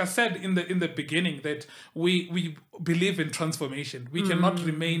like I said in the beginning, that we believe in transformation. We cannot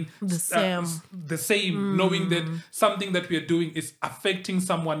remain the same, knowing that something that we are doing is affecting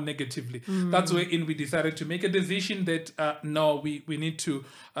someone negatively. That's where we decided to make a decision that no, we need to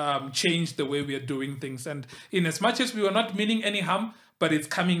change the way we are doing things. And in as much as we were not meaning any harm, but it's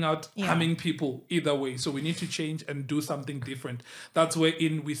coming out harming people either way. So we need to change and do something different. That's where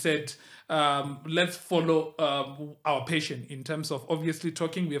we said, let's follow our passion in terms of obviously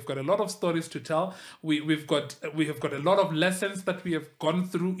talking. We have got a lot of stories to tell. We have got a lot of lessons that we have gone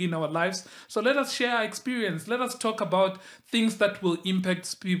through in our lives. So let us share our experience. Let us talk about things that will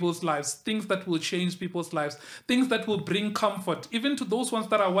impact people's lives, things that will change people's lives, things that will bring comfort, even to those ones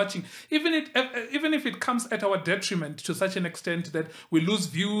that are watching. Even if it comes at our detriment to such an extent that we lose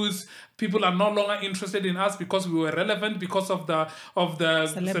views, people are no longer interested in us because we were relevant because of the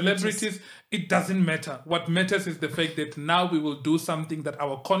celebrities. It doesn't matter. What matters is the fact that now we will do something that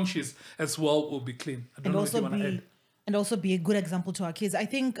our conscience as well will be clean. I don't know if you want to add. And also be a good example to our kids. I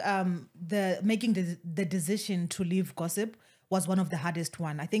think making the decision to leave gossip was one of the hardest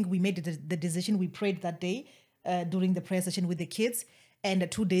one. I think we made the decision. We prayed that day during the prayer session with the kids.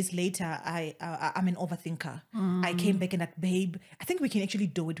 And 2 days later, I'm an overthinker. I came back and like, babe, I think we can actually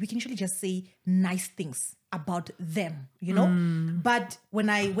do it. We can actually just say nice things about them, you know? But when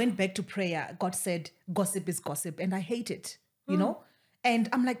I went back to prayer, God said, gossip is gossip. And I hate it, you know? And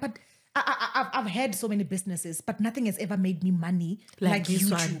I'm like, but I've had so many businesses, but nothing has ever made me money like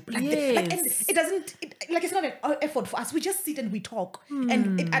YouTube. And it doesn't, it's not an effort for us. We just sit and we talk.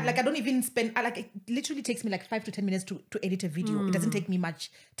 And I don't even spend, it literally takes me like 5 to 10 minutes to edit a video. It doesn't take me much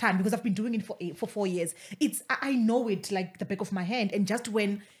time because I've been doing it for 4 years. I know it like the back of my hand. And just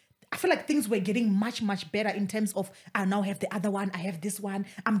when I feel like things were getting much, much better in terms of, I now have the other one, I have this one,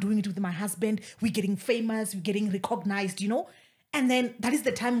 I'm doing it with my husband, we're getting famous, we're getting recognized, you know? And then that is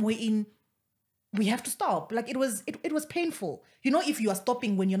the time we have to stop. Like it was painful. You know, if you are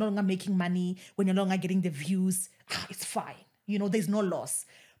stopping when you're no longer making money, when you're no longer getting the views, it's fine. You know, there's no loss.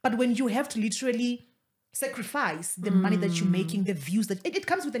 But when you have to literally sacrifice the money that you're making, the views, that it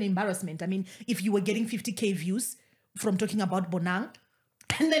comes with an embarrassment. I mean, if you were getting 50K views from talking about Bonang,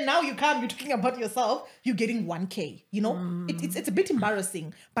 and then now you're talking about yourself, you're getting 1K, you know? It's a bit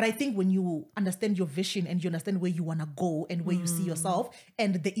embarrassing. But I think when you understand your vision and you understand where you want to go and where you see yourself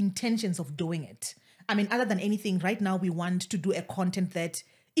and the intentions of doing it. I mean, other than anything, right now we want to do a content that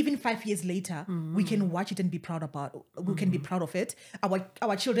even 5 years later, we can watch it and be proud about. We can be proud of it.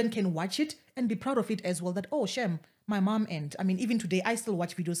 Our children can watch it and be proud of it as well. That, oh, Shem, my mom and, I mean, even today, I still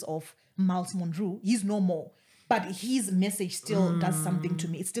watch videos of Miles Monroe. He's no more. But his message still does something to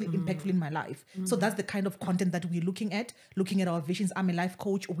me. It's still impactful in my life. So that's the kind of content that we're looking at our visions. I'm a life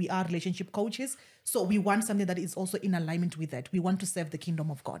coach. We are relationship coaches. So we want something that is also in alignment with that. We want to serve the kingdom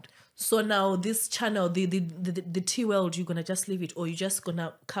of God. So now this channel, the T-World, you're going to just leave it, or you're just going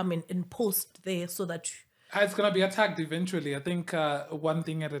to come in and post there so that... It's going to be attacked eventually. I think one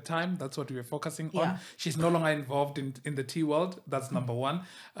thing at a time. That's what we're focusing on. She's no longer involved in the T world. That's number one.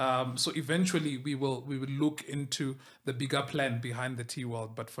 So eventually we will look into the bigger plan behind the T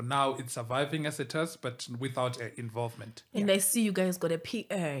world. But for now, it's surviving as it is, but without involvement. And I see you guys got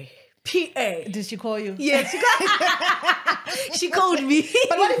a PA. Did she call you? Yeah, she called me.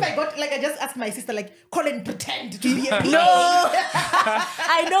 But what if I got, like, I just asked my sister, like, call and pretend to be a PA? No.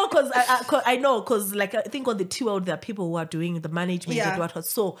 I know, because like, I think on the tour there are people who are doing the management and what.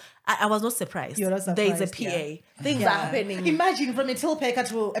 So I was not surprised. You're not surprised. There is a PA. Things are happening. Imagine from a till packer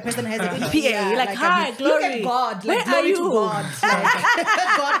to a person has a PA. PA. Like, hi, glory. Look at God. Like, Where are you? To God.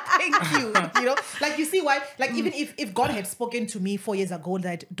 Like, God, thank you. You know, like, you see why? Like, even if God had spoken to me 4 years ago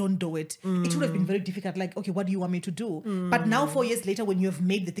that don't do it, it would have been very difficult. Like, okay, what do you want me to do? But now 4 years later, when you have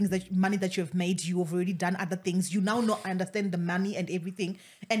made the things money that you have made, you have already done other things. You now know, I understand the money and everything,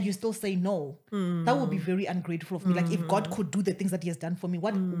 and you still say no. That would be very ungrateful of me. Like, if God could do the things that He has done for me,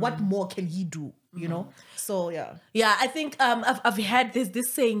 what more can He do? You know? So yeah, I think I've heard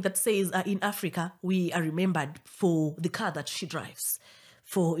this saying that says in Africa we are remembered for the car that she drives,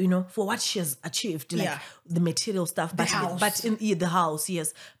 for for what she has achieved, like the material stuff, but in the house,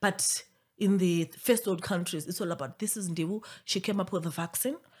 yes, but in the first world countries, it's all about, this is Ndivhu, she came up with the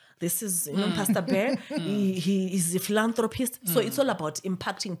vaccine. This is Pastor Bae. He is a philanthropist. So it's all about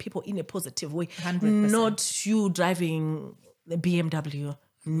impacting people in a positive way. 100%. Not you driving the BMW.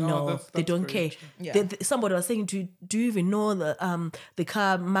 No, that's they don't care. Yeah. Somebody was saying, do you even know the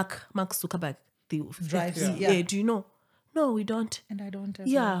car Mark Zuckerberg drives? Yeah. Do you know? No, we don't. And I don't.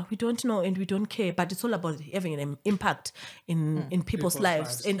 We don't know, and we don't care. But it's all about having an impact in people's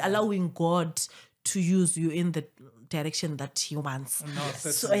lives and allowing God to use you in the direction that He wants.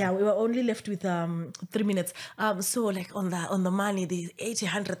 So we were only left with 3 minutes. So like on the money, the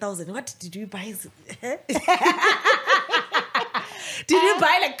 100,000. What did you buy? Did you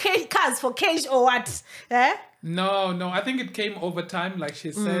buy like cars for cash or what? No. I think it came over time, like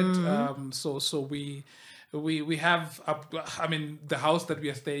she said. So we have. I mean, the house that we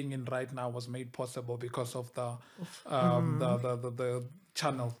are staying in right now was made possible because of the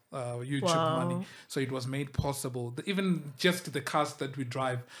channel YouTube money. So it was made possible. Even just the cars that we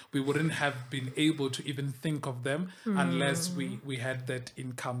drive, we wouldn't have been able to even think of them unless we had that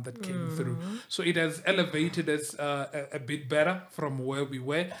income that came through. So it has elevated us a bit better from where we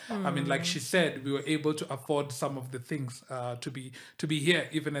were. I mean, like she said, we were able to afford some of the things to be here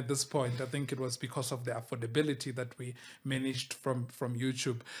even at this point. I think it was because of the affordability that we managed from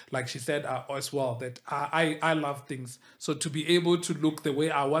YouTube. Like she said as well, that I love things. So to be able to look the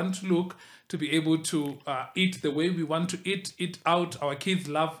way I want to look, to be able to eat the way we want to eat out. Our kids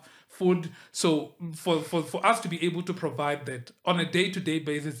love food. So for us to be able to provide that on a day-to-day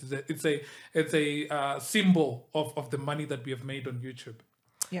basis, it's a symbol of the money that we have made on YouTube.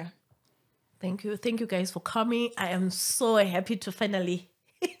 Yeah. Thank you guys for coming. I am so happy to finally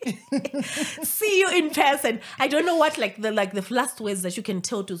see you in person. I don't know what the last words that you can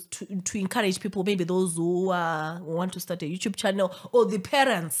tell to encourage people, maybe those who want to start a YouTube channel, or the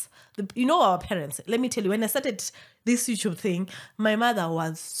parents. Our parents. Let me tell you, when I started this YouTube thing, my mother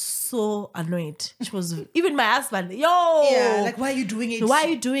was so annoyed. She was, even my husband, like, why are you doing it? Why are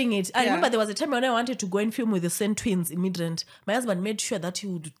you doing it? I remember there was a time when I wanted to go and film with the same twins immigrant. My husband made sure that he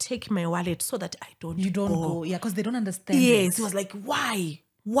would take my wallet so that you don't go. Yeah, because they don't understand. Yes, he was like, why?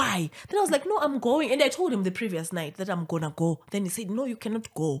 Then I was like, no, I'm going. And I told him the previous night that I'm gonna go. Then he said, no, you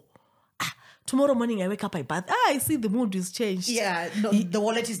cannot go. Tomorrow morning I wake up, I bath. I see the mood is changed. Yeah, no, the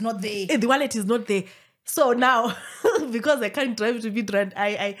wallet is not there. The wallet is not there. So now, because I can't drive to Midrand,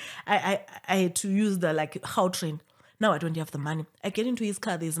 I had to use the how train. Now I don't have the money. I get into his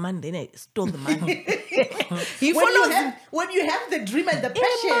car, there's money, then I stole the money. He follows when you have the dream and the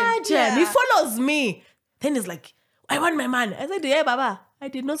passion. Imagine, he follows me. Then he's like, I want my money. I said, yeah, Baba, I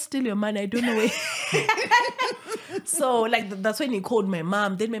did not steal your money. I don't know where. So that's when he called my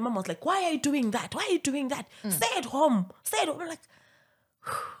mom. Then my mom was like, why are you doing that? Why are you doing that? Stay at home. I'm like,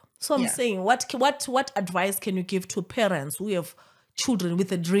 so I'm saying, what advice can you give to parents who have children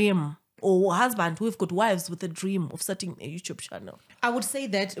with a dream, or husband who have got wives with a dream of starting a YouTube channel? I would say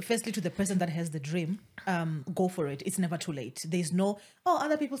that, firstly, to the person that has the dream, go for it. It's never too late. There's no,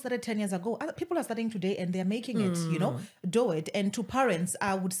 other people started 10 years ago. Other people are starting today and they're making it, do it. And to parents,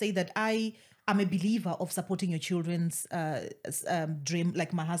 I would say that I'm a believer of supporting your children's dream,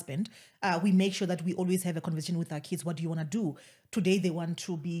 like my husband. We make sure that we always have a conversation with our kids. What do you want to do? Today, they want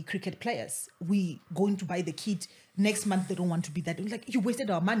to be cricket players. We going to buy the kit. Next month, they don't want to be that. Like, you wasted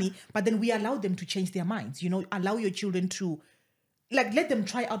our money, but then we allow them to change their minds. Allow your children to, let them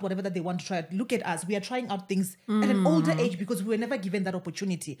try out whatever that they want to try. Look at us. We are trying out things at an older age because we were never given that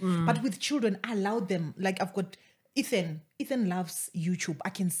opportunity. But with children, allow them. Like, I've got Ethan. Ethan loves YouTube. I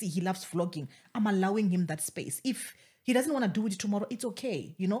can see he loves vlogging. I'm allowing him that space. If he doesn't want to do it tomorrow, it's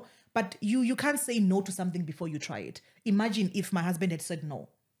okay, But you can't say no to something before you try it. Imagine if my husband had said no.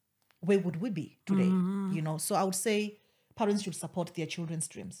 where would we be today? You know, so I would say parents should support their children's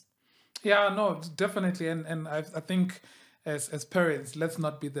dreams. Yeah, no, definitely. And I think as parents, let's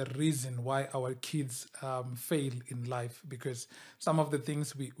not be the reason why our kids fail in life, because some of the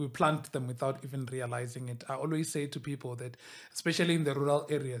things we plant them without even realizing it. I always say to people that, especially in the rural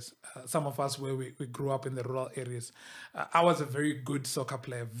areas, some of us where we grew up in the rural areas, I was a very good soccer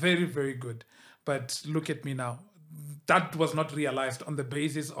player, very, very good. But look at me now. That was not realized on the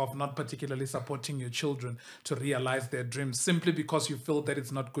basis of not particularly supporting your children to realize their dreams, simply because you feel that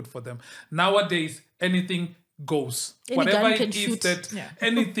it's not good for them. Nowadays, anything goes. Whatever it is that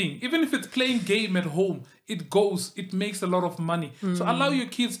anything, even if it's playing game at home, it goes. It makes a lot of money. So allow your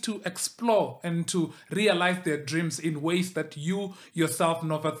kids to explore and to realize their dreams in ways that you yourself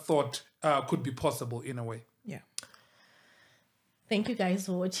never thought could be possible in a way. Yeah. Thank you guys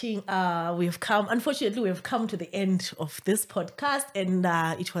for watching. Unfortunately, we've come to the end of this podcast, and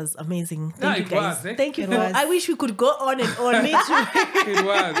it was amazing. Thank you guys. Thank you. I wish we could go on and on. Me too. It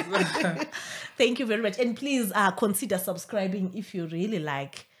was. Thank you very much. And please consider subscribing if you really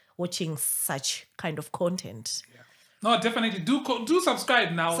like watching such kind of content. Yeah. No, definitely do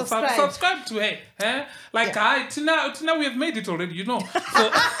subscribe now. Subscribe to her. Eh? Like Tina, we have made it already, you know.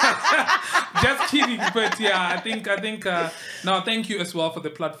 So just kidding, but yeah, I think no, thank you as well for the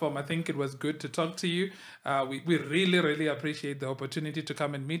platform. I think it was good to talk to you. We really, really appreciate the opportunity to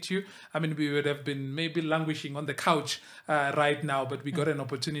come and meet you. I mean, we would have been maybe languishing on the couch right now, but we got an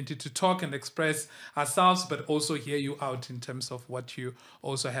opportunity to talk and express ourselves, but also hear you out in terms of what you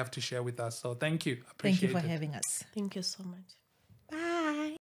also have to share with us. So thank you. Appreciate it. Thank you for having us. Thank you so much.